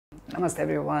Namaste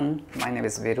everyone, my name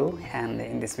is Viru, and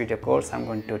in this video course I'm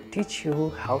going to teach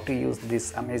you how to use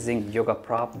this amazing yoga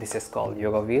prop. This is called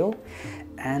yoga wheel,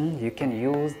 and you can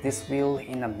use this wheel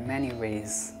in many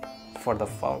ways for the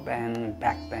forward bend,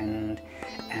 back bend,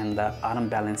 and the arm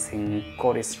balancing,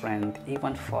 core strength,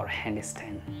 even for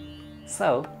handstand.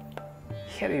 So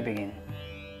here we begin.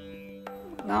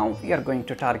 Now we are going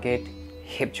to target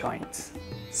hip joints.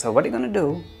 So what you're going to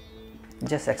do,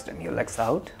 just extend your legs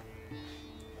out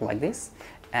like this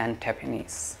and tap your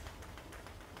knees.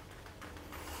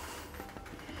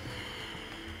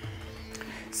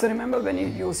 So remember, when you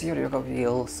use your yoga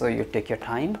wheel, so you take your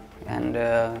time and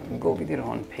go with your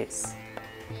own pace.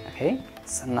 Okay,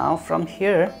 so now from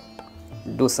here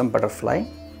do some butterfly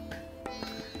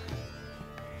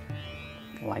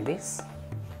like this,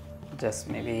 just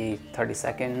maybe 30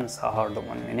 seconds or the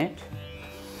 1 minute.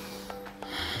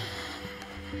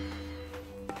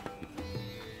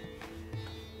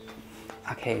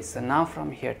 Okay, so now from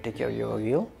here take your yoga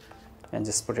wheel and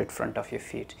just put it in front of your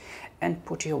feet and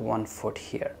put your one foot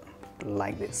here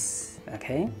like this.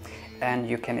 Okay, and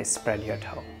you can spread your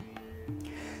toe.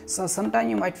 So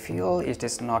sometimes you might feel it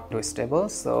is not too stable,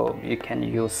 so you can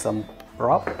use some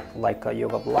prop like a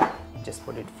yoga block. Just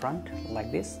put it front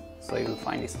like this, so you will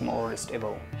find it's more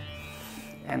stable,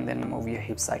 and then move your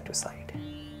hip side to side.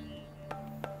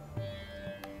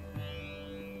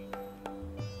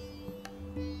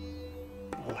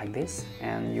 Like this,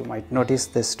 and you might notice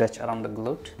the stretch around the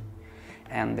glute,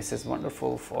 and this is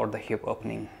wonderful for the hip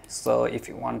opening. So if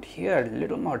you want here a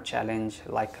little more challenge,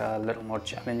 like a little more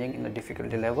challenging in the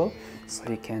difficulty level, so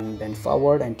you can bend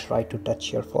forward and try to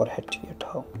touch your forehead to your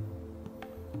toe.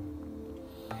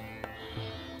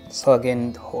 So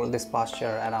again, hold this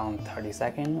posture around 30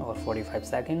 seconds or 45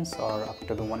 seconds or up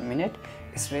to the 1 minute.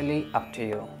 It's really up to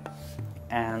you.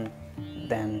 And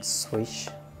then switch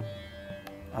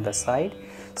other side.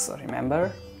 So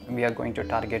remember, we are going to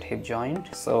target hip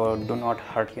joint, so do not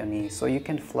hurt your knee. So you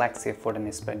can flex your foot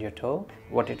and spread your toe.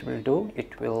 What it will do,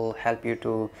 it will help you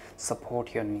to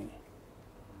support your knee,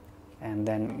 and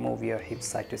then move your hip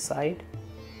side to side,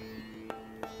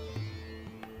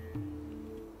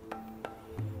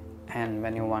 and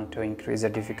when you want to increase the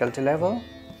difficulty level,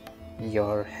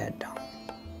 your head down.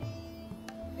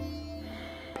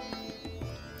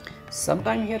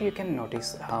 Sometime here you can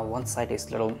notice one side is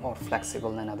a little more flexible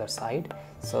than other side,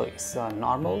 so it's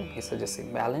normal, it's just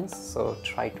imbalance, so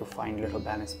try to find little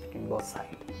balance between both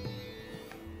sides.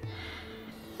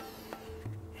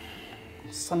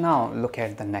 So now look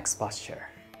at the next posture.